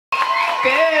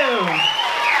Boom!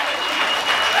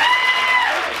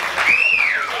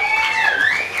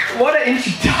 What an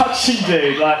introduction,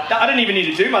 dude. Like, I don't even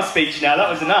need to do my speech now. That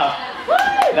was enough.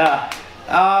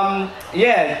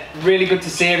 Yeah, really good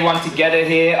to see everyone together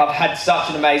here. I've had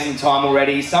such an amazing time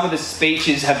already. Some of the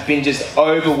speeches have been just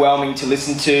overwhelming to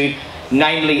listen to.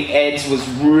 Namely, Ed's was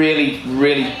really,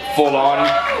 really full on.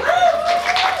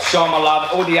 Show my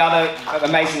love. All the other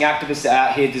amazing activists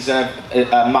out here deserve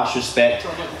much respect.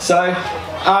 So,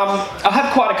 I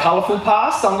have quite a colourful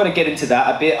past. I'm going to get into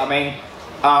that a bit. I mean,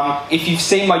 if you've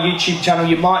seen my YouTube channel,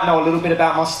 you might know a little bit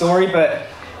about my story, but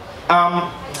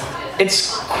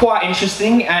it's quite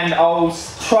interesting, and I'll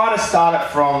try to start it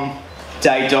from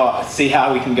day dot, see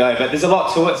how we can go. But there's a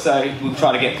lot to it, so we'll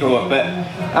try to get through it. But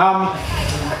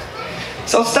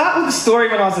so I'll start with the story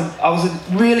when I was a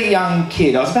really young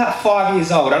kid. I was about 5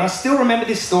 years old, and I still remember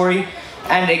this story,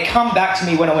 and it come back to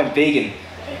me when I went vegan.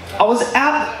 I was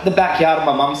out the backyard of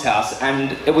my mum's house,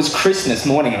 and it was Christmas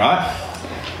morning, right?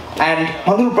 And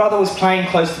my little brother was playing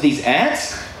close to these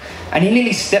ants, and he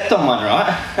nearly stepped on one, right?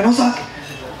 And I was like,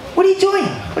 what are you doing?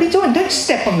 What are you doing? Don't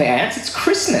step on the ants, it's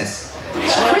Christmas.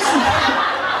 It's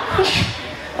Christmas.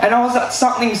 And I was like,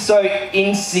 something so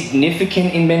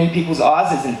insignificant in many people's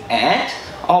eyes as an ant,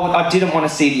 I didn't want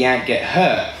to see the ant get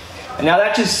hurt. And now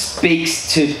that just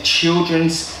speaks to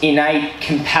children's innate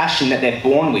compassion that they're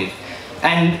born with.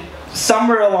 And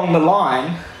somewhere along the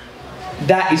line,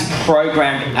 that is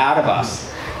programmed out of us.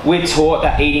 We're taught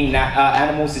that eating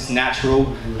animals is natural,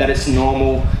 that it's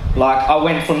normal. Like, I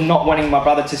went from not wanting my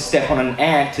brother to step on an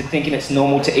ant to thinking it's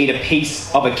normal to eat a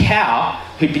piece of a cow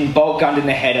who'd been bolt gunned in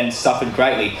the head and suffered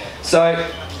greatly. So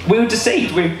we were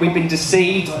deceived. We've been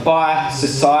deceived by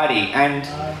society, and,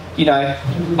 you know,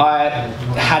 I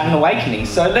had an awakening.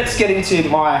 So let's get into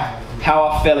how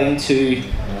I fell into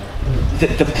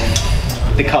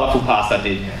the colourful past I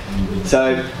did.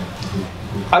 So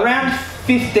around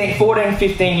 14,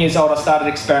 15 years old, I started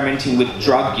experimenting with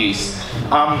drug use.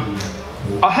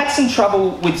 I had some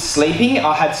trouble with sleeping.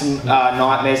 I had some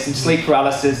nightmares, some sleep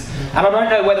paralysis, and I don't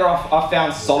know whether I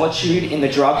found solitude in the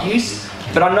drug use,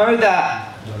 but I know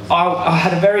that I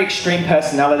had a very extreme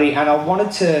personality, and I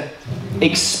wanted to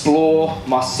explore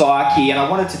my psyche, and I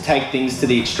wanted to take things to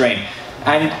the extreme.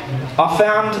 And I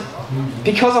found,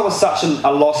 because I was such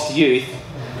a lost youth,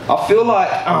 I feel like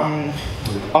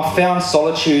I found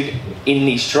solitude in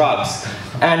these drugs.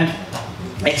 And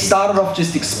it started off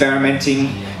just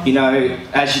experimenting, you know,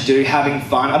 as you do, having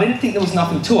fun. I didn't think there was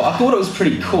nothing to it. I thought it was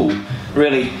pretty cool,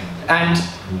 really. And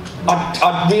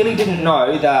I really didn't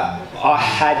know that I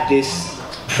had this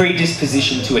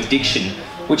predisposition to addiction,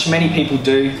 which many people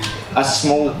do. A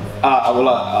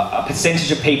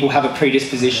percentage of people have a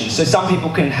predisposition. So some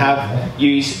people can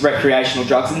use recreational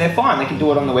drugs and they're fine. They can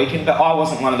do it on the weekend, but I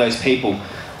wasn't one of those people.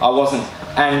 I wasn't.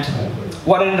 And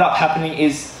what ended up happening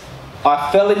is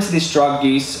I fell into this drug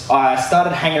use. I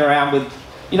started hanging around with,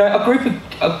 you know, a group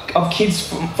of kids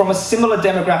from a similar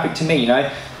demographic to me. You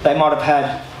know, they might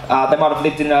have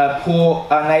lived in a poor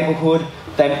neighbourhood.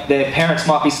 Their parents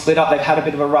might be split up. They've had a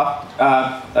bit of a rough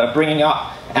bringing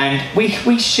up, and we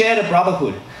shared a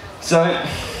brotherhood. So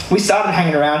we started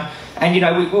hanging around, and, you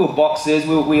know, we were boxers.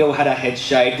 We all had our heads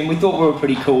shaved, and we thought we were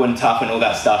pretty cool and tough and all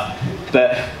that stuff.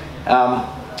 But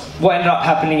what ended up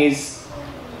happening is,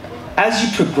 as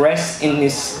you progress in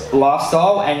this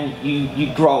lifestyle and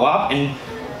you grow up, and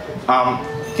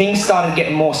things started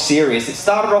getting more serious. It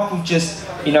started off with just,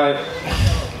 you know,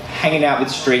 hanging out with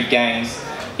street gangs,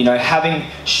 you know, having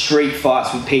street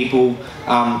fights with people,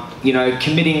 you know,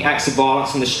 committing acts of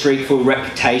violence on the street for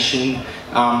reputation,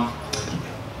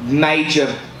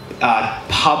 major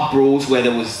pub brawls where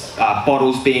there was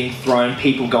bottles being thrown,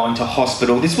 people going to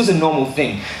hospital. This was a normal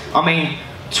thing. I mean,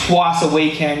 twice a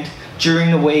weekend,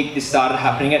 during the week, this started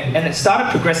happening, and it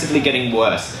started progressively getting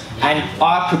worse. And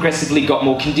I progressively got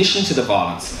more conditioned to the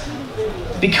violence.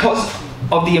 Because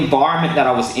of the environment that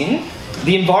I was in,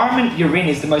 the environment you're in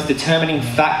is the most determining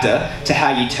factor to how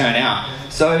you turn out.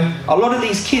 So a lot of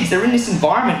these kids, they're in this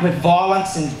environment where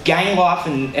violence and gang life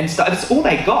and stuff, that's all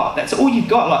they got. That's all you've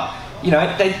got. Like, you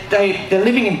know, they're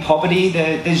living in poverty,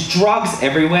 there's drugs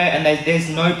everywhere, and there's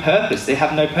no purpose. They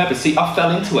have no purpose. See, I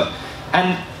fell into it.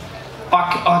 And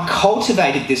I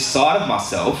cultivated this side of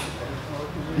myself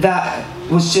that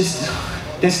was just,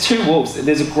 there's two wolves.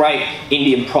 There's a great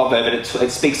Indian proverb, and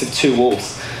it speaks of two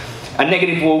wolves. A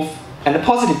negative wolf and a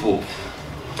positive wolf.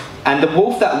 And the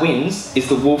wolf that wins is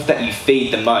the wolf that you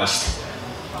feed the most.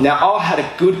 Now, I had a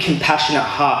good, compassionate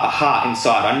heart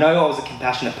inside. I know I was a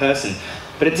compassionate person,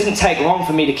 but it didn't take long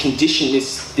for me to condition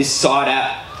this side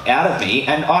out of me,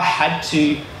 and I had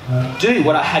to do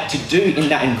what I had to do in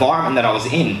that environment that I was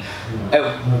in.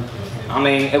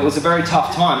 It was a very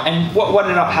tough time. And what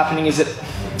ended up happening is that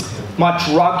my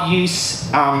drug use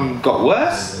got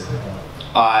worse.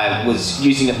 I was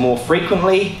using it more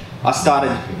frequently. I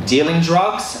started dealing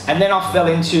drugs, and then I fell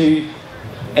into,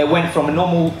 it went from a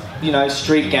normal,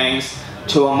 street gangs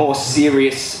to a more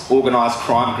serious organised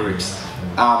crime groups.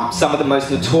 Some of the most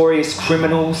notorious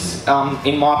criminals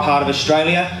in my part of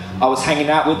Australia, I was hanging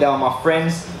out with. They were my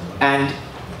friends, and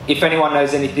if anyone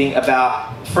knows anything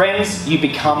about friends, you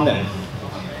become them.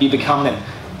 You become them.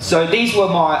 So these were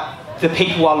the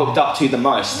people I looked up to the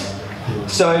most.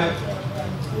 So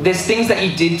there's things that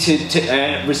you did to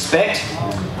earn respect,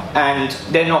 and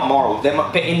they're not moral.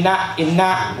 But in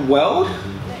that world,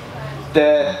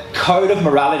 the code of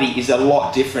morality is a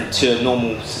lot different to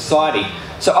normal society.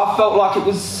 So I felt like it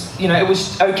was, it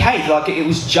was okay, like it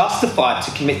was justified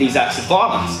to commit these acts of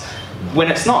violence, when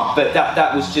it's not. But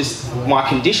that was just my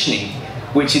conditioning,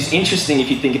 which is interesting if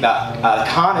you think about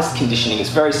Carnist conditioning. It's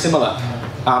very similar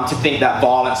to think that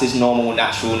violence is normal,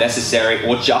 natural, necessary,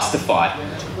 or justified.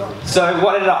 So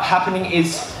what ended up happening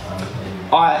is,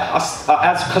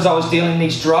 because I was dealing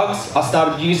these drugs, I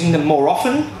started using them more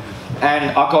often,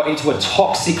 and I got into a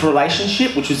toxic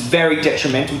relationship, which was very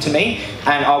detrimental to me,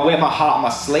 and I wear my heart on my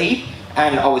sleeve,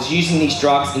 and I was using these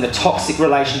drugs in the toxic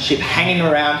relationship, hanging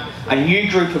around a new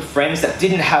group of friends that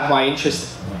didn't have my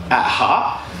interest at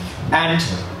heart, and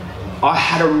I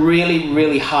had a really,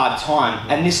 really hard time.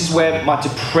 And this is where my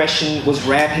depression was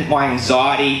rampant, my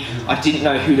anxiety, I didn't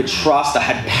know who to trust, I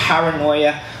had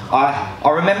paranoia. I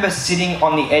remember sitting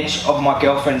on the edge of my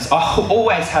girlfriend's, I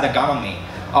always had a gun on me.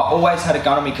 I always had a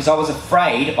gun on me because I was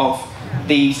afraid of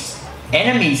these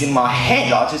enemies in my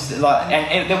head.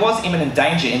 And there was imminent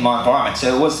danger in my environment,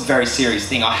 so it was a very serious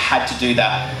thing. I had to do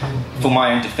that for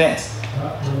my own defense.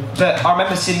 But I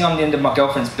remember sitting on the end of my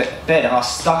girlfriend's bed, and I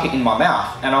stuck it in my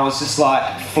mouth, and I was just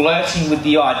like flirting with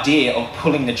the idea of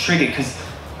pulling the trigger, because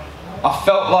I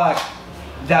felt like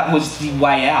that was the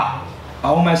way out. I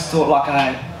almost thought like,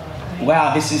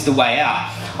 wow, this is the way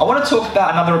out. I want to talk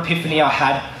about another epiphany I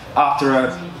had after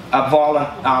a violent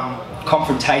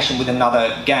confrontation with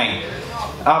another gang.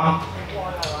 I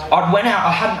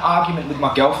had an argument with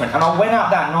my girlfriend, and I went out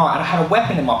that night and I had a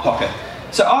weapon in my pocket.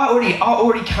 So I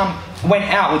already went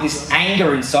out with this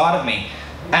anger inside of me,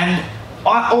 and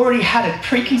I already had a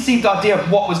preconceived idea of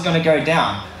what was going to go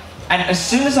down. And as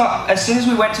soon as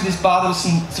we went to this bar, there was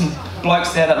some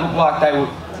blokes there that looked like they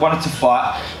wanted to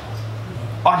fight.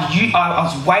 I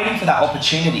was waiting for that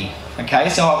opportunity. Okay,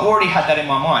 so I already had that in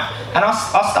my mind, and I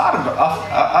started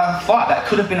a fight that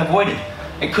could have been avoided.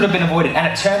 It could have been avoided, and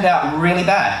it turned out really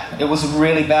bad. It was a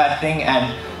really bad thing,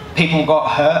 and people got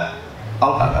hurt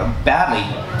badly.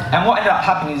 And what ended up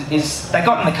happening is they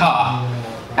got in the car,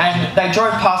 and they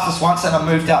drove past us once, and I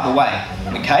moved out the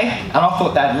way. Okay, and I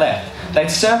thought they'd left.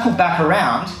 They'd circled back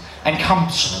around and come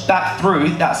back through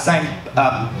that same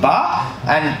bar,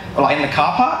 and like in the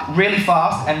car park, really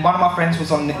fast, and one of my friends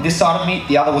was on this side of me,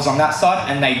 the other was on that side,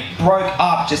 and they broke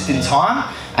up just in time,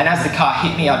 and as the car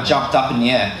hit me, I jumped up in the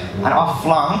air, and I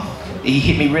flung, he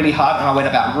hit me really hard, and I went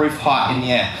about roof height in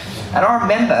the air. And I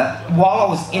remember, while I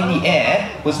was in the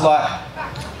air, was like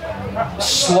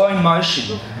slow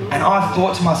motion, and I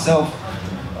thought to myself,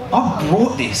 I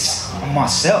brought this on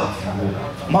myself.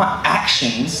 My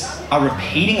actions are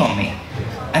repeating on me.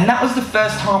 And that was the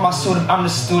first time I sort of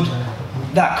understood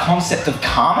that concept of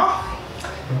karma.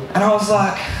 And I was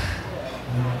like,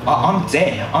 I'm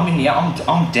dead.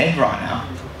 I'm dead right now.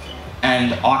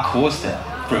 And I caused it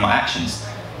through my actions.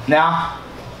 Now,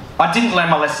 I didn't learn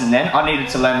my lesson then. I needed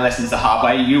to learn the lessons the hard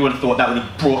way. You would have thought that would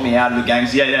have brought me out of the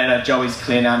games. Yeah, no, Joey's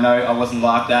clear now. No, I wasn't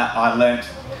like that.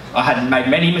 I had made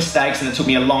many mistakes, and it took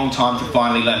me a long time to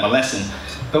finally learn my lesson.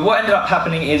 But what ended up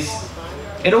happening is,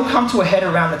 it all come to a head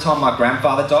around the time my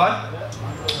grandfather died.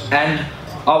 And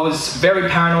I was very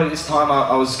paranoid at this time.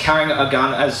 I was carrying a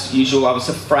gun as usual. I was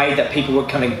afraid that people were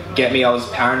going to get me. I was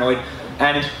paranoid.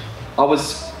 And I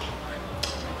was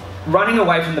running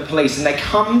away from the police, and they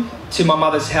come to my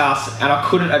mother's house, and I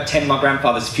couldn't attend my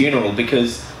grandfather's funeral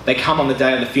because they come on the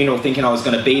day of the funeral thinking I was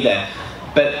going to be there.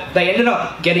 But they ended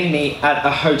up getting me at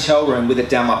a hotel room with it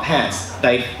down my pants.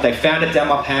 They found it down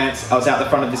my pants. I was out the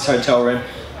front of this hotel room,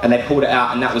 and they pulled it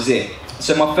out, and that was it.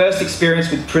 So my first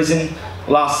experience with prison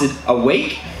lasted a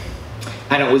week,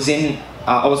 and it was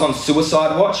I was on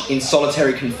suicide watch in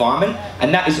solitary confinement,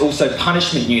 and that is also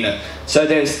punishment unit. So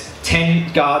there's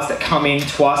 10 guards that come in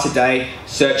twice a day,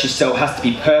 search your cell, has to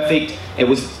be perfect. It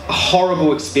was a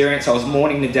horrible experience. I was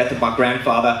mourning the death of my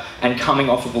grandfather and coming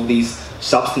off of all these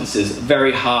substances,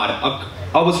 very hard.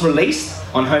 I was released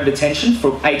on home detention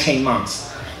for 18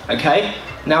 months. okay?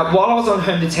 Now, while I was on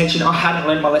home detention, I hadn't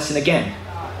learned my lesson again.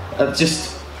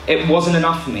 It wasn't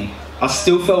enough for me. I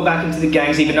still fell back into the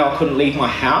gangs, even though I couldn't leave my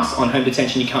house. On home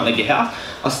detention, you can't leave your house.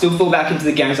 I still fell back into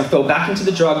the gangs. I fell back into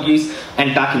the drug use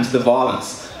and back into the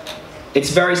violence. It's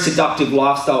a very seductive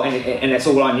lifestyle, and that's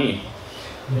all I knew.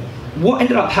 What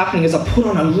ended up happening is I put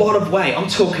on a lot of weight. I'm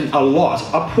talking a lot.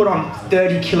 I put on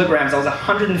 30 kilograms. I was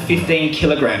 115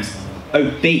 kilograms,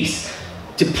 obese,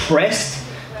 depressed,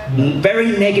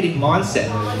 very negative mindset.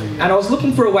 And I was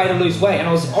looking for a way to lose weight, and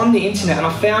I was on the internet and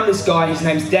I found this guy. His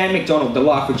name's Dan McDonald, the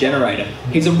Life Regenerator.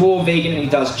 He's a raw vegan and he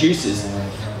does juices.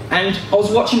 And I was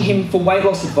watching him for weight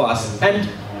loss advice, and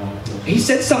he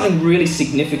said something really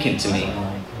significant to me.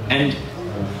 And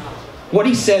what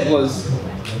he said was,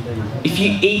 if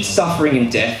you eat suffering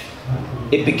and death,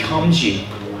 it becomes you.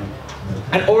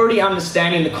 And already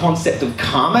understanding the concept of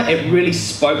karma, it really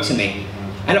spoke to me.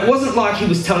 And it wasn't like he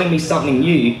was telling me something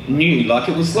new. Like,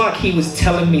 it was like he was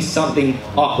telling me something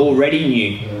I already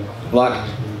knew. Like,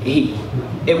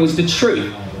 it was the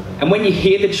truth. And when you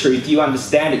hear the truth, you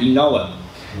understand it, you know it.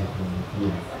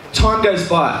 Time goes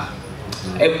by.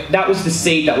 That was the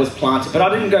seed that was planted, but I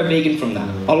didn't go vegan from that.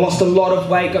 I lost a lot of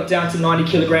weight, got down to 90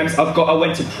 kilograms. I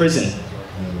went to prison.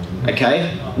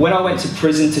 Okay? When I went to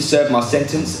prison to serve my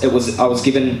sentence, I was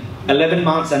given 11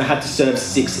 months and I had to serve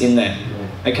 6 in there.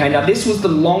 Okay, now this was the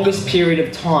longest period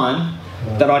of time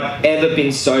that I'd ever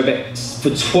been sober, for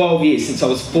 12 years, since I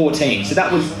was 14. So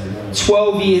that was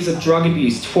 12 years of drug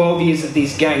abuse, 12 years of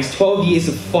these gangs, 12 years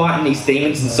of fighting these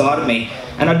demons inside of me.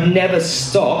 And I'd never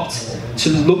stopped to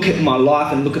look at my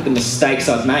life and look at the mistakes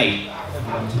I'd made.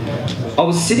 I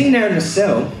was sitting there in the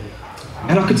cell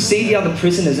and I could see the other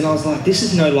prisoners, and I was like, this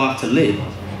is no life to live.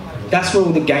 That's where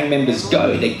all the gang members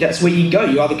go. That's where you go.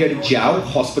 You either go to jail,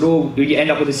 hospital, or you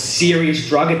end up with a serious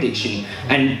drug addiction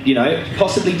and, you know,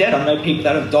 possibly dead. I know people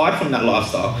that have died from that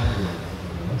lifestyle.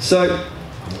 So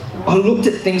I looked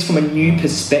at things from a new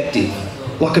perspective,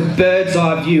 like a bird's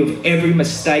eye view of every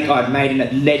mistake I'd made, and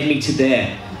it led me to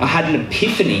there. I had an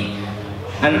epiphany.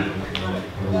 And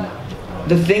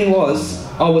the thing was,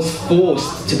 I was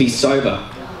forced to be sober.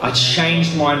 I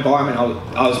changed my environment.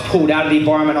 I was pulled out of the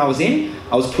environment I was in.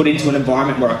 I was put into an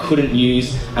environment where I couldn't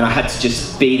use, and I had to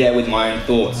just be there with my own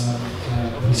thoughts.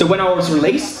 So when I was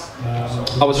released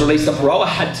on parole, I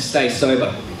had to stay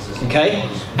sober, okay?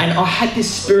 And I had this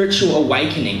spiritual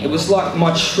awakening. It was like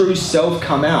my true self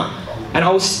come out. And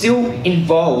I was still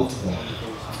involved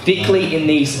thickly in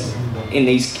these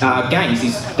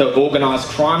gangs, the organised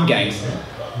crime gangs.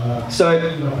 So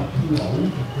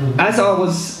as I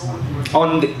was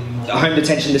on the home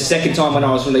detention the second time when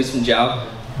I was released from jail,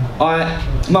 I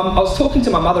was talking to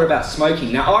my mother about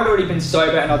smoking. Now, I'd already been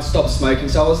sober and I'd stopped smoking,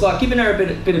 so I was like giving her a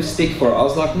bit of stick for it. I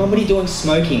was like, Mum, what are you doing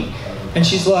smoking? And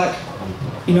she's like,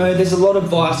 you know, there's a lot of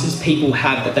vices people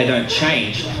have that they don't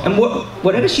change. And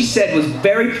whatever she said was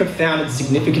very profound and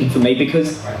significant for me,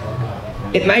 because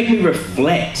it made me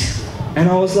reflect. And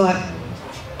I was like,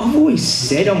 I've always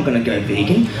said I'm going to go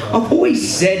vegan. I've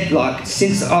always said, like,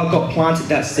 since I got planted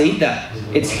that seed, that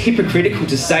it's hypocritical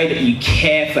to say that you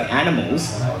care for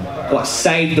animals, like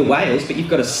save the whales, but you've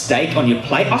got a steak on your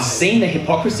plate. I've seen the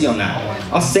hypocrisy on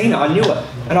that. I've seen it, I knew it.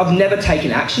 And I've never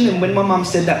taken action. And when my mum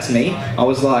said that to me, I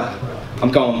was like,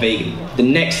 I'm going vegan. The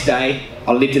next day,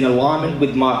 I lived in alignment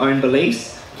with my own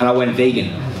beliefs and I went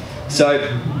vegan. So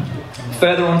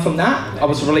further on from that, I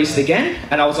was released again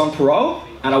and I was on parole,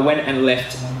 and I went and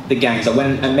left the gangs. I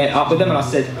went and met up with them and I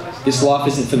said, this life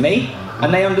isn't for me.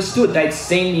 And they understood. They'd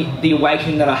seen the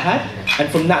awakening that I had. And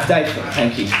from that day,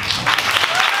 thank you.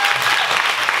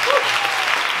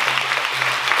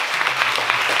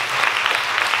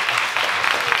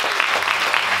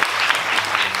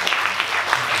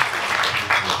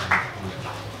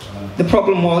 The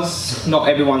problem was, not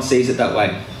everyone sees it that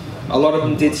way. A lot of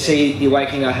them did see the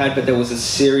awakening I had, but there was a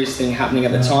serious thing happening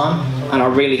at the time, and I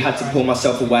really had to pull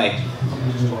myself away.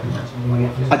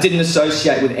 I didn't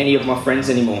associate with any of my friends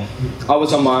anymore. I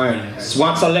was on my own. So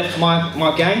once I left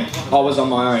my gang, I was on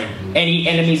my own. Any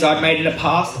enemies I'd made in the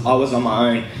past, I was on my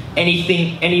own.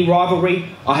 Any rivalry,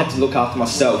 I had to look after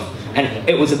myself. And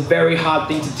it was a very hard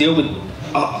thing to deal with.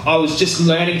 I was just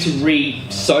learning to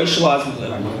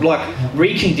re-socialise, like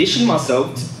recondition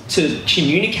myself to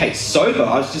communicate sober.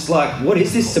 I was just like, what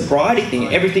is this sobriety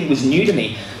thing? Everything was new to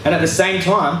me. And at the same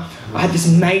time, I had this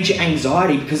major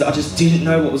anxiety because I just didn't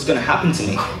know what was going to happen to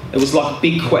me. It was like a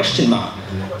big question mark.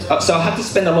 So I had to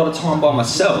spend a lot of time by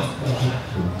myself.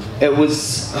 It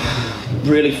was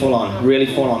really full on,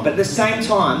 really full on. But at the same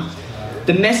time,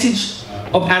 the message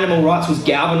of animal rights was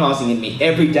galvanising in me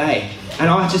every day. And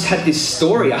I just had this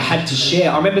story I had to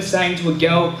share. I remember saying to a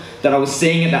girl that I was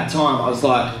seeing at that time, I was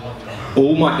like,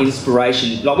 all my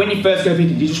inspiration, like when you first go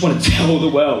vegan, you just want to tell the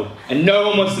world. And no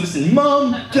one wants to listen.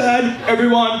 Mum, Dad,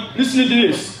 everyone, listen to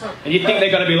this. And you think they're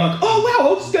going to be like, oh wow,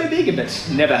 I'll just go vegan. But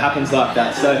it never happens like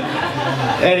that. So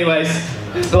anyways,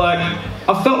 like,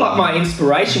 I felt like my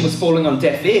inspiration was falling on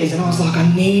deaf ears, and I was like,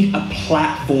 I need a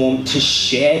platform to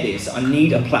share this. I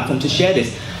need a platform to share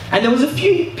this. And there was a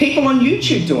few people on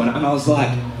YouTube doing it, and I was like,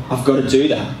 I've got to do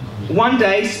that. One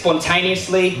day,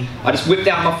 spontaneously, I just whipped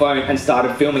out my phone and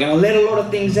started filming, and I let a lot of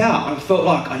things out, and I felt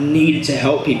like I needed to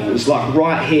help people. It was like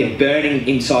right here, burning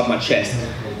inside my chest.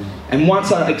 And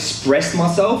once I expressed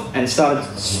myself and started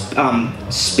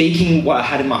speaking what I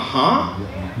had in my heart,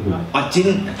 I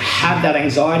didn't have that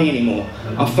anxiety anymore.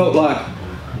 I felt like,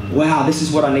 wow, this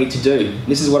is what I need to do.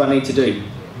 This is what I need to do.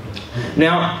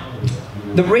 Now,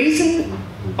 the reason,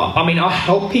 I mean, I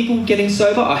help people getting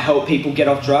sober, I help people get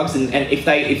off drugs, and if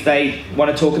they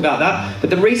want to talk about that, but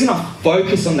the reason I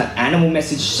focus on the animal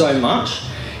message so much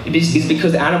is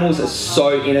because animals are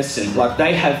so innocent. Like,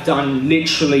 they have done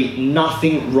literally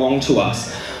nothing wrong to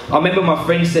us. I remember my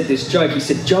friend said this joke. He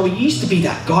said, Joey, you used to be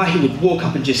that guy who would walk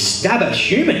up and just stab a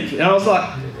human. And I was like,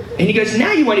 and he goes,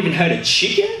 now you won't even hurt a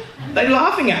chicken? They're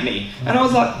laughing at me. And I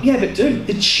was like, yeah, but dude,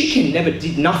 the chicken never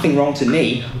did nothing wrong to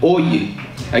me or you,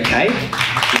 okay?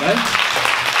 You know?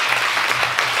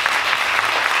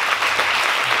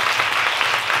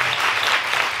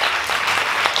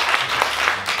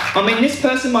 I mean, this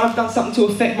person might have done something to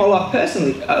affect my life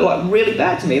personally, like really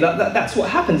bad to me. That's what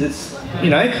happens. It's, you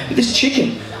know, this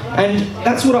chicken. And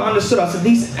that's what I understood. I said,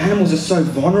 these animals are so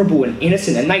vulnerable and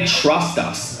innocent, and they trust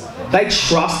us. They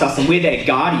trust us, and we're their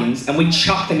guardians, and we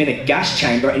chuck them in a gas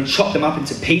chamber and chop them up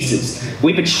into pieces.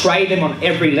 We betray them on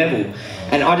every level.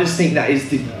 And I just think that is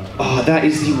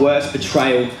the worst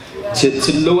betrayal.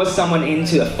 To lure someone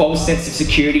into a false sense of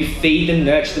security, feed them,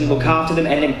 nurture them, look after them,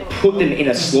 and then put them in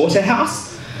a slaughterhouse.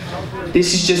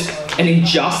 This is just an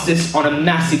injustice on a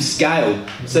massive scale.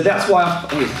 So that's why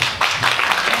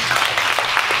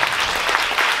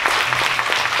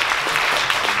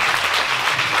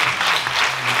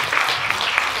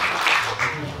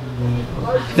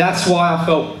I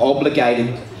felt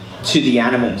obligated to the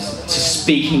animals, to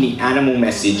speaking the animal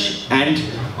message. And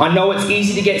I know it's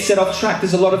easy to get set off track.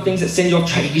 There's a lot of things that send you off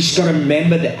track. You just got to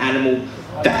remember the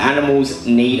animals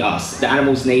need us. The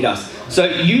animals need us. So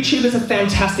YouTube is a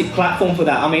fantastic platform for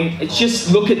that. I mean,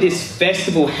 just look at this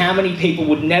festival. How many people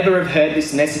would never have heard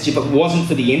this message if it wasn't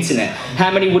for the internet? How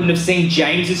many wouldn't have seen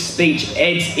James's speech,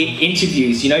 Ed's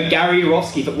interviews, you know, Gary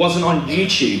Yourofsky, if it wasn't on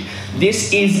YouTube?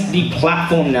 This is the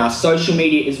platform now. Social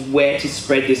media is where to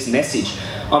spread this message.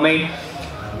 I mean,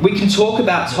 we can talk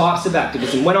about types of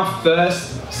activism. When I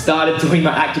first started doing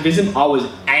my activism, I was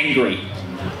angry.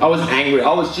 I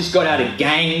was just got out of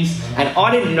gangs, and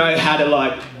I didn't know how to,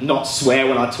 like, not swear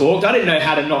when I talked. I didn't know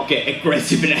how to not get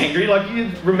aggressive and angry. Like,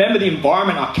 you remember the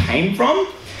environment I came from?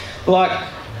 Like,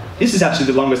 this is actually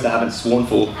the longest I haven't sworn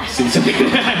for since I've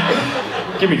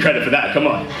been Give me credit for that, come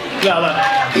on.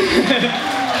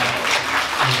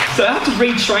 So I have to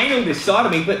retrain all this side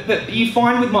of me, but you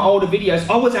find with my older videos,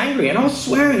 I was angry and I was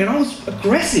swearing and I was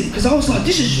aggressive because I was like,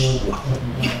 this is,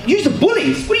 use the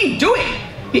bullies, what are you doing?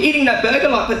 You're eating that burger,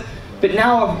 like, but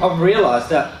now I've realised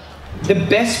that the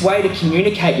best way to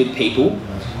communicate with people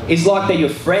is like they're your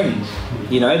friend,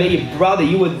 you know, they're your brother,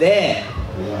 you were there,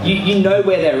 you know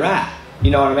where they're at,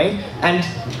 you know what I mean? And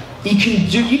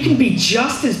you can be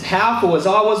just as powerful as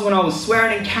I was when I was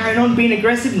swearing and carrying on, being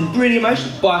aggressive and really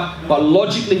emotional by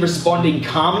logically responding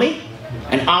calmly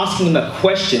and asking them a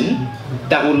question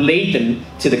that will lead them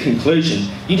to the conclusion.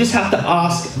 You just have to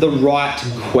ask the right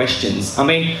questions. I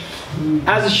mean,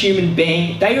 as a human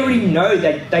being, they already know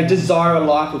that they desire a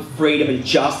life of freedom and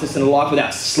justice and a life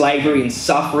without slavery and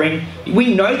suffering.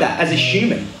 We know that as a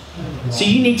human. So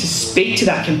you need to speak to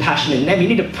that compassion in them. You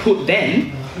need to put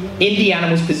them in the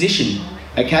animal's position,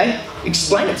 okay?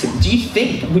 Explain it to them. Do you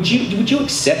think, would you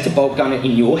accept a bolt gun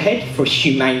in your head for a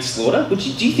humane slaughter? Do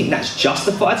you think that's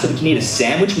justified so we can eat a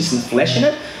sandwich with some flesh in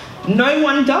it? No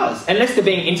one does, unless they're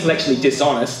being intellectually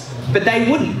dishonest, but they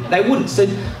wouldn't. So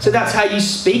that's how you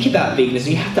speak about veganism.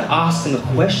 You have to ask them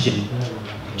a question.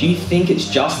 Do you think it's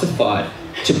justified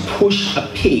to push a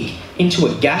pig into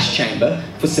a gas chamber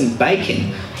for some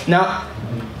bacon? Now,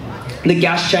 the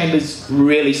gas chambers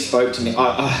really spoke to me.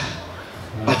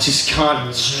 I just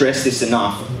can't stress this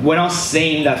enough. When I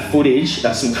seen that footage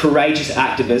that some courageous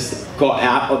activists got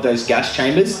out of those gas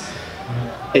chambers,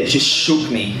 it just shook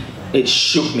me. It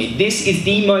shook me. This is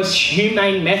the most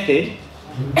humane method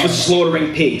for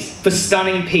slaughtering pigs, for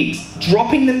stunning pigs,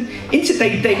 dropping them into,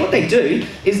 what they do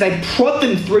is they prod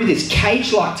them through this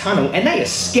cage-like tunnel, and they are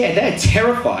scared, they are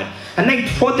terrified, and they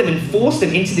prod them and force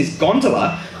them into this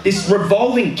gondola, this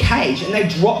revolving cage, and they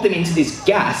drop them into this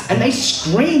gas, and they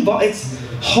scream, but it's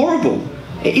horrible.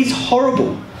 It is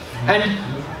horrible. And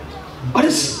I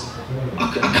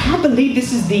can't believe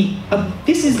this is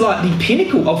like the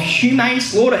pinnacle of humane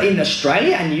slaughter in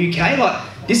Australia and UK. Like,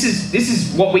 this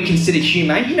is what we consider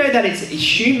humane. You know that it's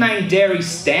humane dairy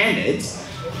standards,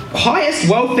 highest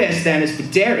welfare standards for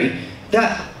dairy,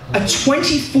 that a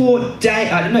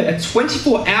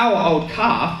 24-hour-old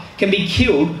calf can be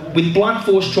killed with blunt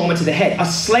force trauma to the head, a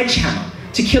sledgehammer,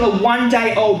 to kill a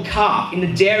 1-day-old calf in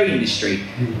the dairy industry.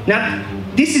 Now,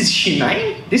 this is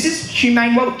humane. This is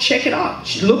humane. Well, check it up.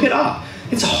 Look it up.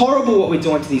 It's horrible what we're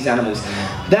doing to these animals.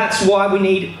 That's why we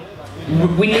need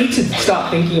to start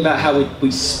thinking about how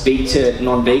we speak to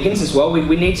non-vegans as well.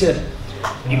 We need to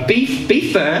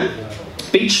be firm,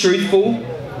 be truthful,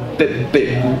 but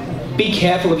be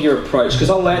careful of your approach, because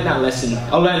I learned that lesson.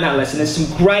 There's some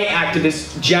great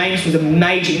activists. James was a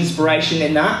major inspiration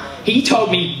in that. He told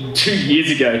me 2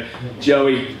 years ago,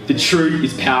 Joey, the truth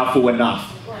is powerful enough.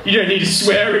 You don't need to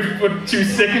swear every 2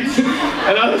 seconds.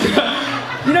 And I was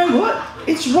like, you know what?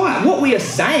 It's right. What we are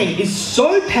saying is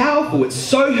so powerful, it's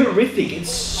so horrific,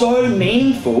 it's so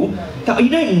meaningful that you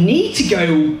don't need to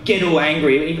go get all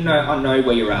angry, even though I know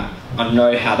where you're at. I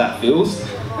know how that feels,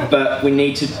 but we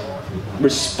need to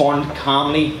respond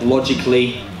calmly,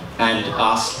 logically, and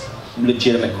ask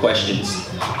legitimate questions.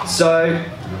 So,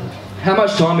 how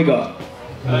much time we got?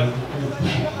 8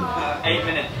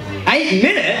 minutes. 8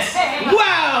 minutes?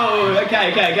 Wow!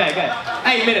 Okay.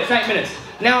 8 minutes.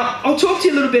 Now, I'll talk to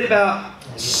you a little bit about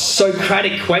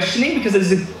Socratic questioning, because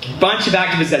there's a bunch of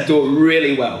activists that do it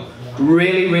really well.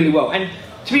 Really well. And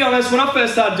to be honest, when I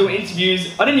first started doing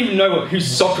interviews, I didn't even know who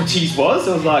Socrates was.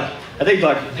 I was like, I think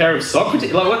like a pair of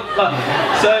Socrates, like what?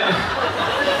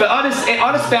 But I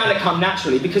just found it come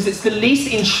naturally, because it's the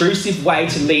least intrusive way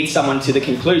to lead someone to the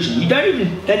conclusion.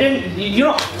 You're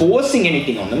not forcing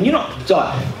anything on them. You're not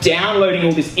like downloading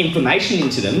all this information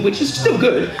into them, which is still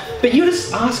good, but you're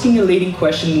just asking a leading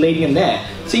question and leading them there.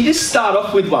 So you just start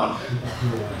off with one.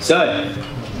 So,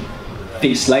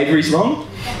 think slavery's wrong?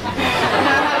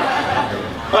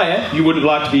 Oh yeah, you wouldn't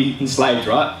like to be enslaved,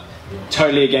 right?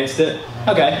 Totally against it.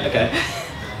 Okay.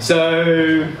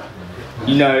 So,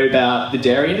 you know about the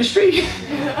dairy industry?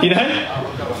 You know?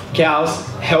 Cows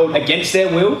held against their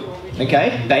will,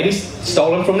 okay? Babies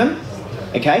stolen from them,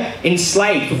 okay?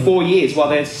 Enslaved for 4 years while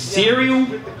they're serial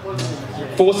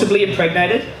forcibly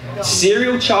impregnated,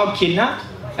 serial child kidnapped,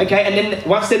 okay? And then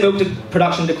once their milk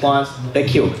production declines, they're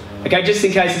killed. Okay, just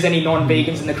in case there's any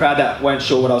non-vegans in the crowd that weren't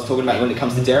sure what I was talking about when it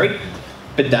comes to dairy.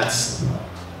 But that's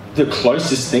the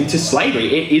closest thing to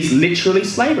slavery. It is literally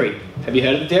slavery. Have you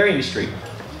heard of the dairy industry?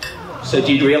 So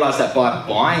do you realise that by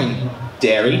buying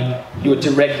dairy, you're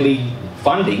directly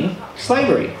funding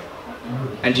slavery?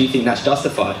 And do you think that's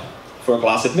justified for a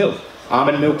glass of milk?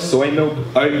 Almond milk, soy milk,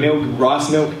 oat milk, rice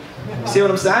milk. See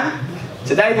what I'm saying?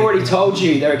 So they've already told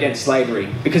you they're against slavery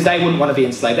because they wouldn't want to be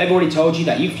enslaved. They've already told you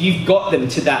that. You've got them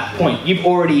to that point. You've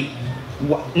already...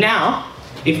 Now,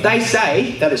 if they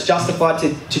say that it's justified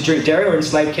to drink dairy or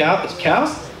enslave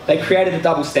cows, they created a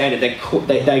double standard.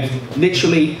 They've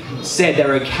literally said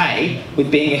they're okay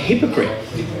with being a hypocrite.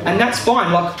 And that's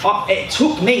fine. Like, it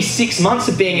took me 6 months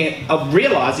of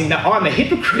realising that I'm a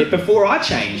hypocrite before I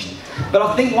changed. But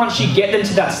I think once you get them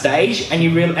to that stage and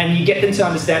you get them to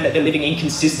understand that they're living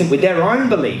inconsistent with their own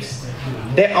beliefs,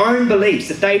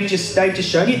 that they've just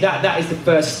shown you, that is the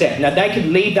first step. Now they could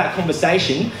leave that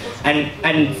conversation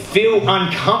and feel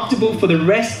uncomfortable for the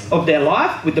rest of their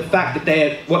life with the fact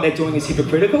that what they're doing is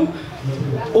hypocritical,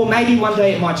 or maybe one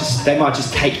day they might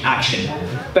just take action.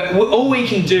 But all we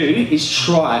can do is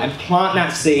try and plant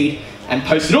that seed and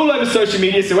post it all over social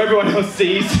media so everyone else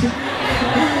sees.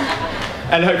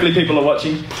 And hopefully people are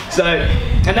watching. So,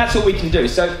 and that's all we can do.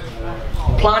 So,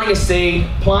 planting a seed,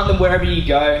 plant them wherever you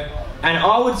go. And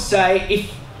I would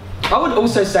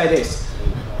also say this.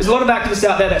 There's a lot of activists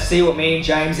out there that see what me and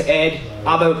James, Ed,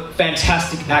 other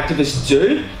fantastic activists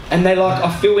do, and they're like,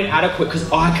 I feel inadequate because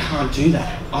I can't do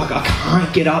that. I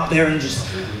can't get up there and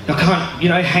I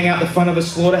can't, hang out the front of a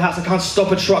slaughterhouse. I can't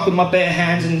stop a truck with my bare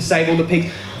hands and save all the pigs.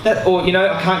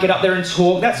 I can't get up there and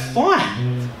talk. That's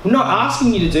fine. We're not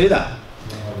asking you to do that.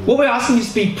 What we're asking you is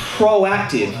to be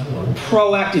proactive,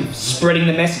 spreading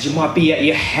the message. It might be at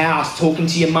your house, talking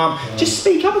to your mum. Just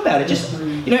speak up about it. Just,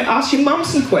 ask your mum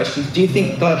some questions. Do you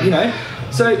think that,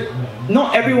 So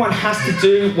not everyone has to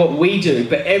do what we do,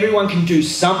 but everyone can do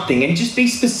something, and just be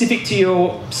specific to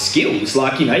your skills.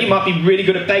 Like, you know, you might be really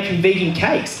good at baking vegan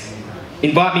cakes.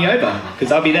 Invite me over,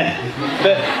 because I'll be there.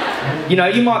 But, you know,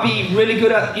 you might be really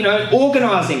good at, you know,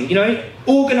 organising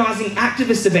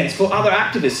activist events for other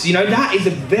activists. You know, that is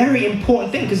a very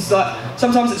important thing, because like,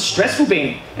 sometimes it's stressful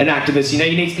being an activist. You know,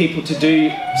 you need people to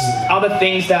do other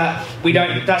things that we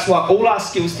don't. That's why all our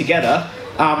skills together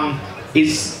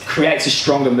creates a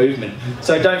stronger movement.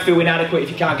 So don't feel inadequate if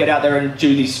you can't get out there and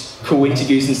do these cool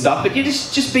interviews and stuff, but you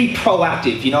just be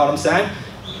proactive, you know what I'm saying?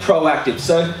 Proactive.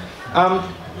 So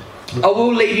I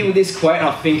will leave you with this quote, and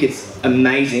I think it's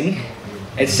amazing.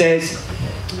 It says,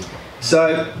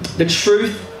 so the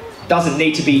truth doesn't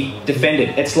need to be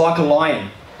defended. It's like a lion.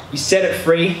 You set it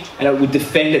free and it will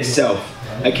defend itself,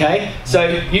 okay? So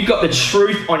you've got the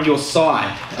truth on your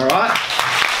side, all right?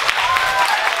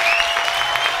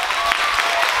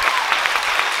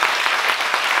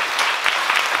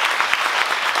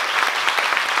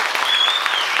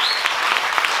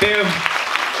 Boom.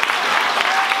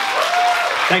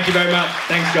 Thank you very much.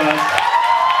 Thanks, guys.